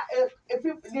there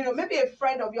are maybe a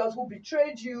friend of yours who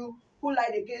betrayed you, who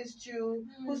lied against you,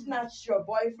 who snatched your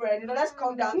boyfriend. Let's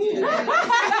come down to the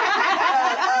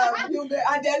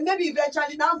and then maybe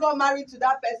eventually now got married to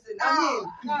that person. I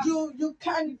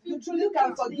mean, you truly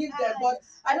can forgive them, but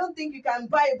I don't think you can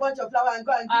buy a bunch of flowers and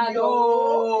go and give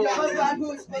your husband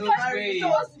who is supposed to marry.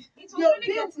 So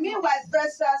meanwhile,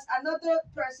 versus another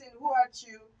person who hurt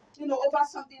you, over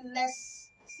something less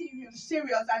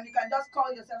serious, and you can just call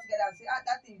yourself together and say,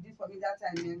 that thing you did for me that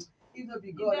time, man. It will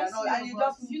be good and all, and you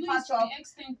just patch up,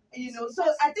 So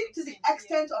I think to the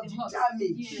extent of the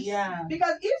damage,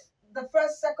 because if the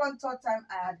first, second, third time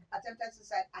I had attempted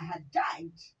suicide, I had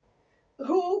died,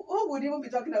 who would even be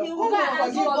talking about? You Who go will and forgive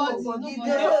ask who? God, nobody.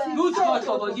 Yeah. Good God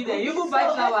for forgiving. You even buy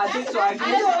flower, I think, to agree.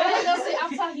 And let's just say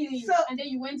after healing, So- and then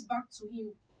you went back to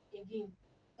him again.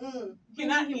 Mm.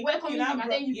 Welcoming him,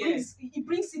 and then he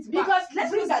brings it back. Because let's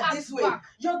He brings look at the this act way. back.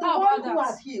 You're the How one about who that?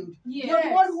 has healed. Yes. You're the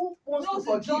one who wants to Knows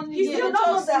the forgive. journey. He Yeah. still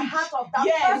don't know the heart of that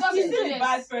Yes, person. he's still a Yes.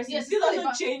 bad person. Yes, He still still a doesn't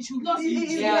bad- change who Doesn't he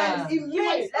change. is. Yeah. He may, might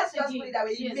let's start just put it again. that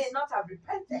way, he Yes. may not have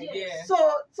repented. Yeah.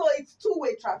 So it's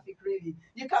two-way traffic, really.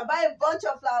 You can buy a bunch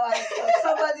of flowers for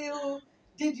somebody who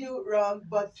did you wrong,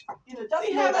 but just We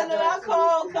know have that there another are two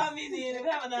call ways. coming in. We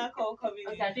have another call coming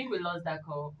Okay, in. I think we lost that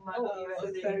call.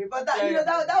 Sorry, but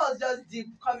that was just deep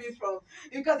coming from,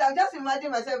 because I'm just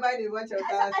imagining myself buying a bunch of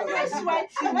flowers. I for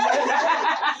sweat.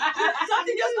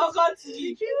 Something just occurred to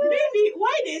me. Maybe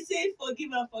why they say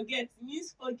forgive and forget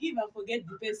means forgive and forget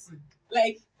the person.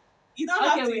 Like, you don't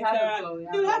have to we have a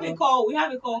interact. call. We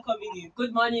have a call coming in.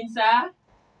 Good morning, sir.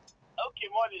 Okay,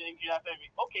 morning, Engineer-Femi.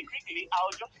 Okay, quickly,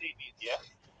 I'll just say this, yeah?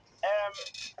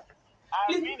 I've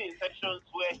been in sections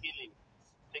where healing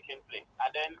taking place,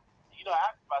 and then, I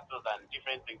ask pastors and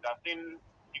different things. I've seen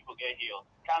people get healed,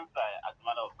 cancer, as a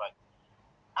matter of fact.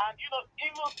 And,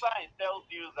 evil science tells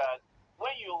you that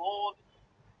when you hold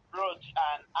grudge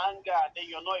and anger, and then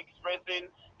you're not expressing,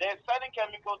 there's certain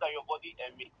chemicals that your body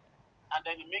emits, and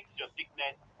then it makes your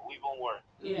sickness even worse.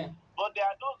 Yeah. But there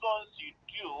are those ones you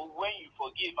do when you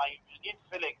forgive and you begin to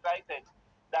feel excited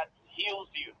that heals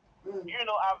you.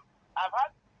 I've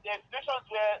had situations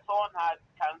where someone had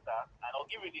cancer, and I'll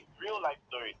give you this real life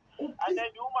story. And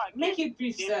then the woman Make it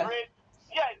brief, they sir. prayed.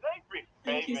 Yeah, it's very brief.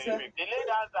 Thank you, sir. Brief. They laid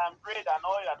hands and prayed and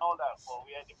all that. For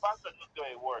the pastor just got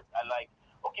a word. And like,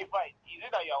 okay, fine. Is it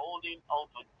that you're holding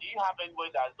on to? Do you have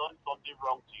anybody that has done something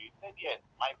wrong to you? He said, yes,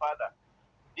 my father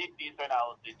did this when I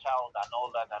was a child and all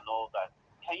that and all that.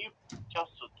 Can you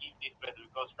just forgive this person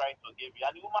because Christ forgave you?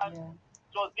 And the woman,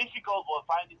 it was difficult, but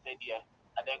finally said yes.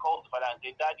 And then called the father and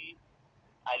said, Daddy,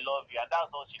 I love you. And that's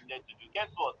all she needed to do.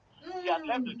 Guess what? She had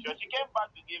left the church. She came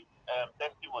back to give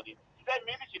testimony. She said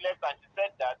maybe she left and she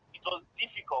said that it was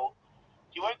difficult.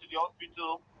 She went to the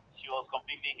hospital. She was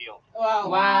completely healed.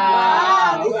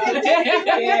 Wow.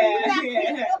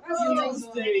 Yeah. It's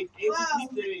story.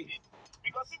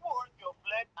 Because people hurt your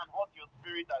flesh and hurt your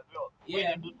spirit as well when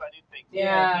Yeah. they do certain things.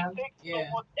 Yeah. It takes so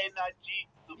much energy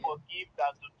to forgive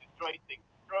than to destroy things.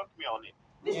 Trust me on it.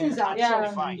 This Yeah. is our Yeah.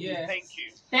 church. Fine. Yes. Thank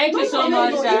you. Thank you so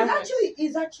much, sir.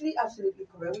 It's actually absolutely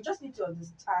correct. We just need to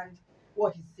understand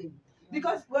what he's saying.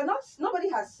 Because nobody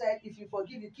has said if you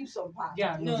forgive, you keep some part.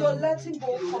 Yeah, no. You're letting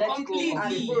go You let go completely and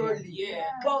completely. thoroughly.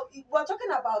 Yeah. But we're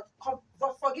talking about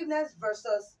forgiveness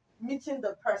versus meeting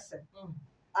the person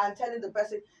and telling the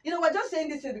person, we're just saying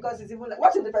this thing because it's even like,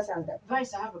 what if the person has that?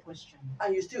 Vice, I have a question.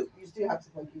 And you still have to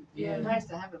forgive. Yeah. Vice,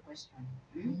 I have a question.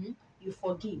 You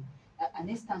forgive. An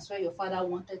instance where your father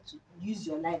wanted to use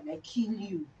your life, like kill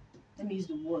you. Let me use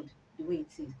the word the way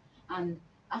it is. And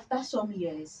after some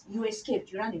years, you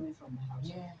escaped, you ran away from the house.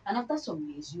 Yeah. And after some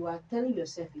years, you are telling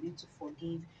yourself you need to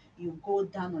forgive. You go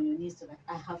down on your knees to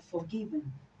I have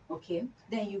forgiven. Okay?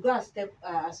 Then you go a step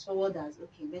as forward as,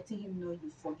 letting him know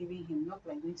you've forgiven him, not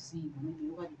like going to see him,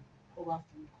 maybe over phone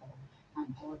call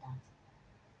and all that.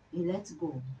 You let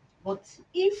go. But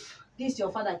if this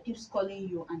your father keeps calling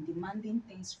you and demanding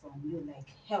things from you like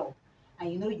help,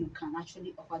 and you can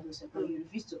actually offer those help, but you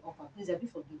refuse to offer, please have you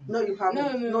forgiven? No, you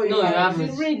haven't. No, you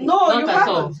haven't. Really? No, Not you at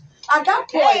all. haven't. At that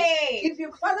point, Hey! if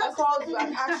your father calls you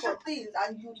and asks for things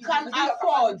and you can within your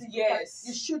afford, capacity, yes.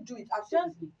 you should do it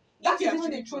absolutely. If That you is even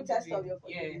actually the true forgive test him. of your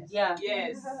forgiveness. Yeah.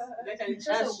 Yes.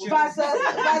 That's true.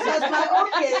 Versus my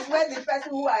own case when the person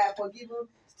who I have forgiven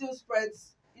still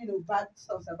spreads bad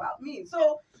stuff about me.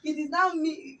 So it is now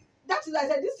me. That is why I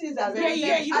said this is as You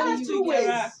don't have to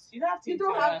interact. You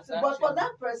don't have to, but for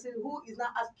that person who is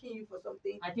not asking you for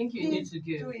something, I think you need to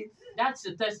give. do it. That's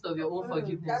the test of your own That's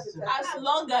forgiveness. the too. test. As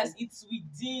long as it's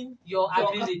within Your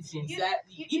ability.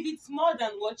 Exactly. If it's more than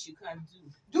what you can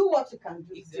Do what you can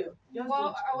do. Exactly. Still.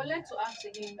 Well, I would like to ask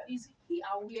again: is he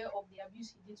aware of the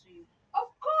abuse he did to you? Of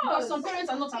Because course. some parents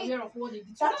are not aware of what they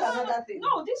did to That's us. another thing.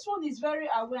 No, this one is very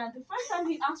aware. And the first time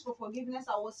he asked for forgiveness,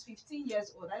 I was 15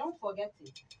 years old. I don't forget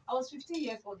it. I was 15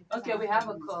 years old. Okay, we have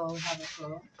a call.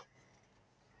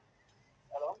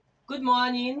 Hello? Good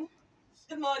morning.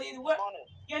 Good morning. Morning.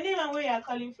 Your name and where you are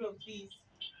calling from, please?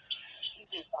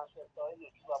 This is Ancestor. I'm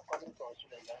calling from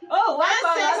Australia. Oh,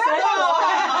 welcome, Ancestor.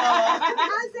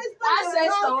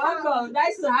 Ancestor, welcome.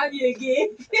 Nice to have you again.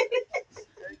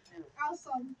 Thank you.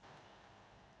 Awesome.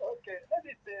 Okay, let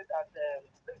me say that, let me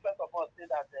first of all say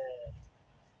that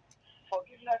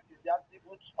forgiveness is the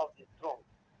attribute of the strong.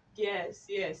 Yes.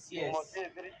 You must be a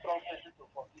very strong person to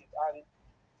forgive. And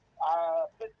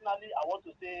Personally, I want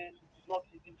to say it's not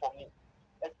easy for me,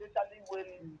 especially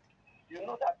when you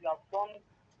know that you have done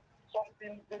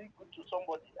something very good to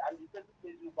somebody and the person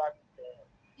pays you back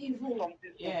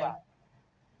something so bad.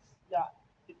 Yeah,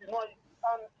 it is not easy.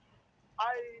 And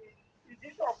the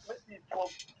issue of maybe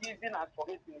forgiving and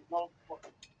forgetting is not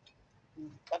possible,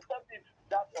 except if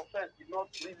that offense did not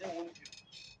really wound you.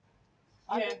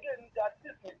 And again, that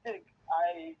this mistake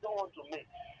I don't want to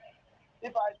make.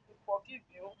 If I should forgive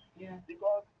you,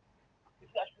 because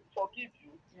if I should forgive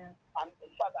you, and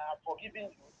in fact I have forgiven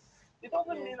you, it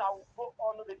doesn't mean I will go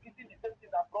on repeating the same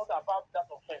thing that brought about that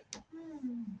offense.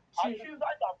 I should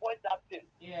try to avoid that thing.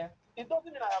 It doesn't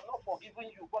mean I have not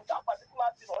forgiven you, but that particular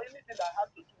thing or anything that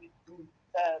has to do with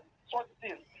such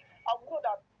things, I will know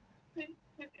that this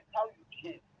is how you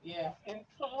behave. In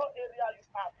social area you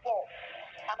are poor,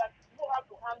 and that you know how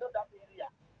to handle that area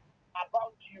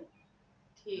about you.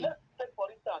 Let's take for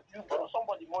instance, you borrow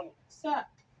somebody money,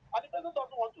 and the person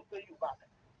doesn't want to pay you back.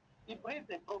 It brings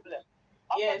a problem.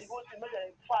 After you go to make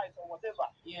a fight or whatever,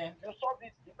 you solve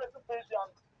it, the person pays you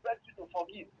and begs you to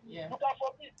forgive. You can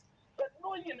forgive. But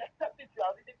knowing except if you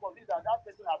are really convinced that that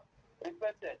person has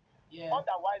repented.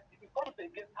 Otherwise, if it comes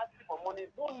again asking for money,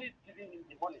 no need giving him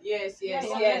the money. Yes.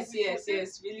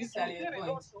 Really salient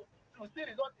point. To still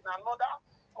result in another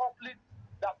conflict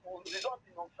that will result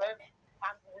in offense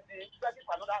and will be expecting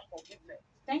for another forgiveness.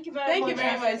 Thank you very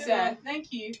much, sir.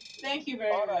 Thank you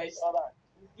very much. All right.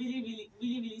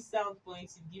 Really sound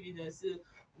points you've given us. So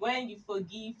when you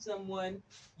forgive someone,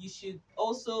 you should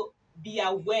also be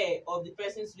aware of the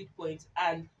person's weak points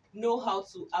and know how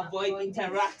to avoid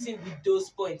interacting with those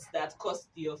points that caused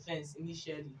the offense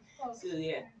initially. So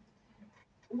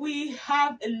we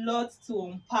have a lot to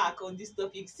unpack on this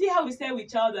topic. See how we said with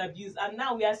child abuse, and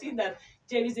now we are seeing that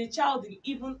there is a child in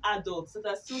even adults that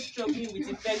are still struggling with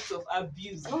effects of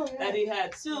abuse that they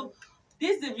had. So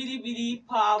this is a really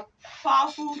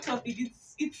powerful topic.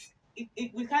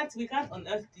 We can't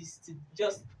unearth this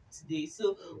just today.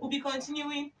 So we'll be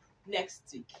continuing next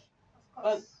week.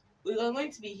 But we are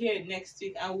going to be here next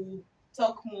week and we'll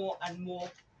talk more and more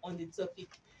on the topic.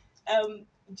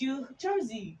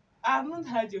 Chelsea, I haven't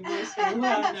heard your voice for a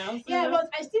while now. So Yeah, but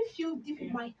I still feel deep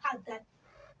in my heart that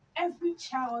every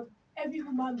child, every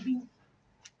human being,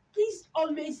 please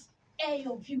always air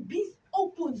your view. Be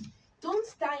open. Don't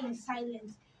die in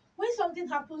silence. When something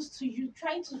happens to you,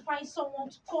 try to find someone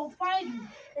to confide in,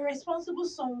 a responsible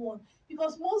someone.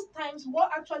 Because most times,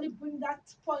 what actually brings that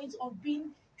point of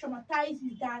being traumatized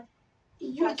is that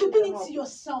you're keeping it to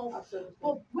yourself. Absolutely.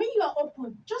 But when you are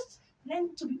open, just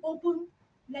learn to be open,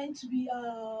 learn to be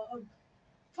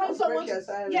find someone.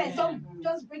 Don't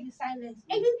just break the silence.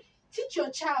 Even teach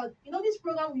your child. You know, this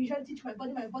program we usually teach my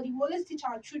body. We always teach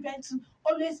our children to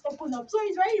always open up. So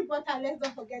it's very important. Let's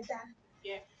not forget that.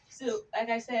 Yeah. So, like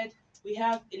I said, we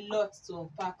have a lot to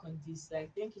unpack on this.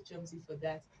 Like, thank you, Chomsy, for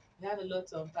that. We have a lot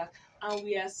to unpack, and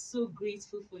we are so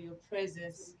grateful for your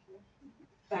presence,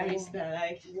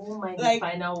 Barrister. The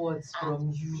final words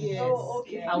from you. Yes. Oh,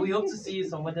 okay. And we hope to see you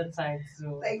some other time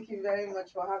too. Thank you very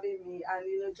much for having me.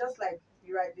 And just like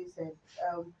you rightly said,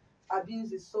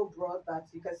 abuse is so broad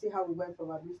that you can see how we went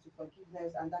from abuse to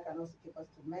forgiveness, and that can also take us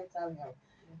to mental health.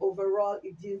 Overall,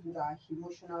 it deals with our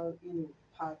emotional,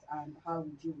 part and how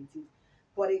we deal with it.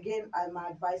 But again, my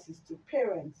advice is to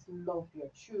parents: love your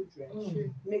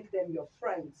children, make them your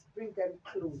friends, bring them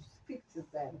close, speak to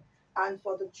them. And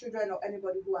for the children or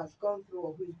anybody who has gone through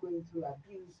or who is going through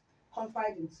abuse,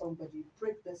 confide in somebody,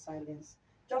 break the silence,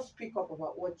 just speak up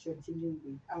about what you're dealing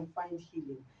with and find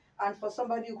healing. And for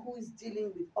somebody who is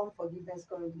dealing with unforgiveness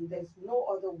currently, there's no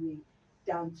other way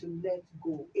than to let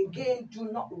go. Again,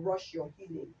 do not rush your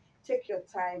healing. Take your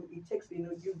time. It takes,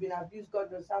 you've been abused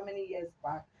God knows how many years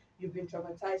back. You've been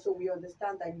traumatized, so we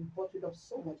understand that you bottled up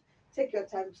so much. Take your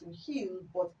time to heal,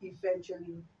 but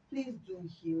eventually, please do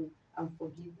heal and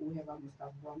forgive whoever must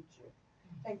have wronged you.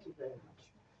 Thank you very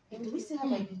much. Do we still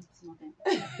have 5 minutes more time?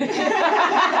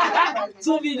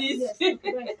 2 minutes. Yes,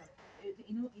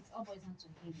 it all boils down to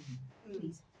healing.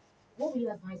 Please, what will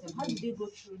you advise them? How did they go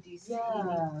through this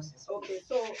healing process? Okay,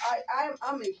 so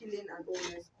I'm a healing and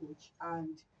wellness coach,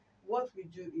 and what we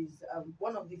do is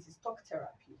one of these is talk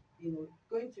therapy.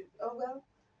 Going to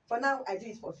for now I do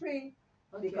it for free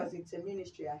because it's a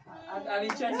ministry I have. I'm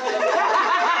interested.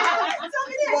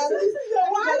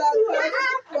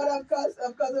 But of course,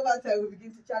 over time we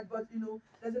begin to chat. But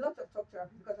there's a lot of talk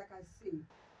therapy because, like I say,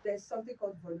 there's something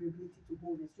called vulnerability to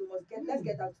wholeness. Let's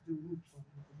get out to the roots.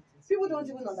 People don't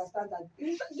even understand that.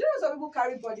 Some people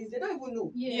carry bodies, they don't even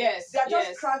know. Yes. They're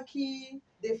just cranky,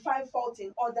 they find fault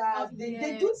in others,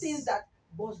 they do things that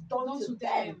was done to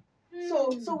them.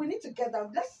 So we need to get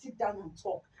down. Let's sit down and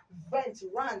talk. Vent,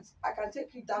 rant. I can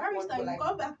take you that one for like.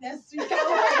 Come back next week. Please.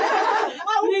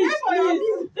 I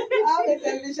have a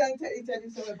television interview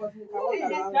somewhere, but we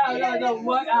can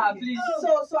walk around. No, please.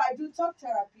 So I do talk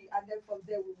therapy, and then from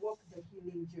there we walk the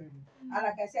healing journey. And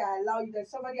like I say, I allow you. There's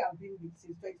somebody I've been with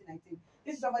since 2019.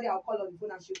 This is somebody I'll call on the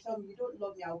phone and she'll tell me, "You don't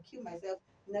love me. I'll kill myself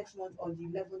next month on the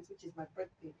 11th, which is my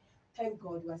birthday." Thank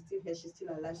God we're still here. She's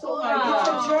still alive. So it's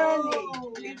a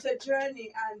journey. It's a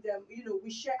journey, and we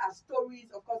share our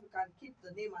stories. Of course, we can keep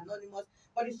the name anonymous,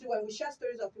 but you see, when we share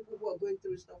stories of people who are going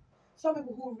through stuff, some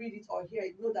people who read it or hear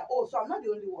it know that so I'm not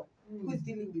the only one who's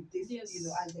dealing with this. Yes.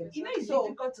 And then, It's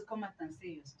difficult to come out and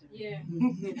say your story. Yeah.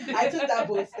 I took that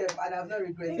bold step and I've not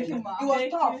regretted it. It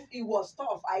was tough. It was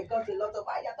tough. I got a lot of,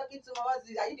 you're talking to my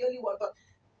husband, are you the only one? But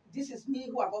this is me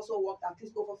who have also worked at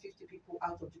least over 50 people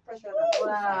out of depression and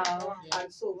suicide.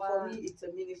 And so for me, it's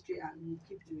a ministry and we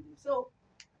keep doing it. So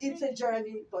it's a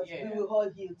journey, but we will all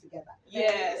heal together.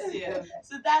 Yes.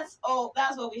 So that's all.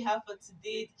 That's what we have for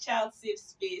today. The Child Safe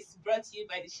Space, brought to you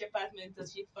by the Shepherd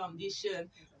Mentorship Foundation.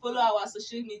 Follow our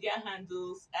social media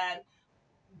handles, and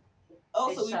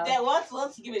also we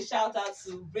want to give a shout out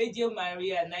to Radio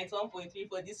Maria 91.3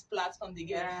 for this platform they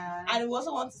gave. And we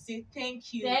also want to say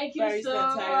thank you. Thank you Barrister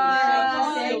so much.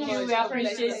 Tyrone. Thank you. We God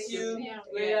appreciate bless you. Yeah.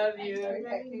 We love you.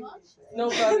 Very much. No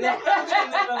problem. No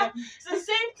problem. So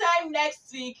same time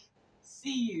next week.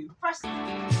 See you.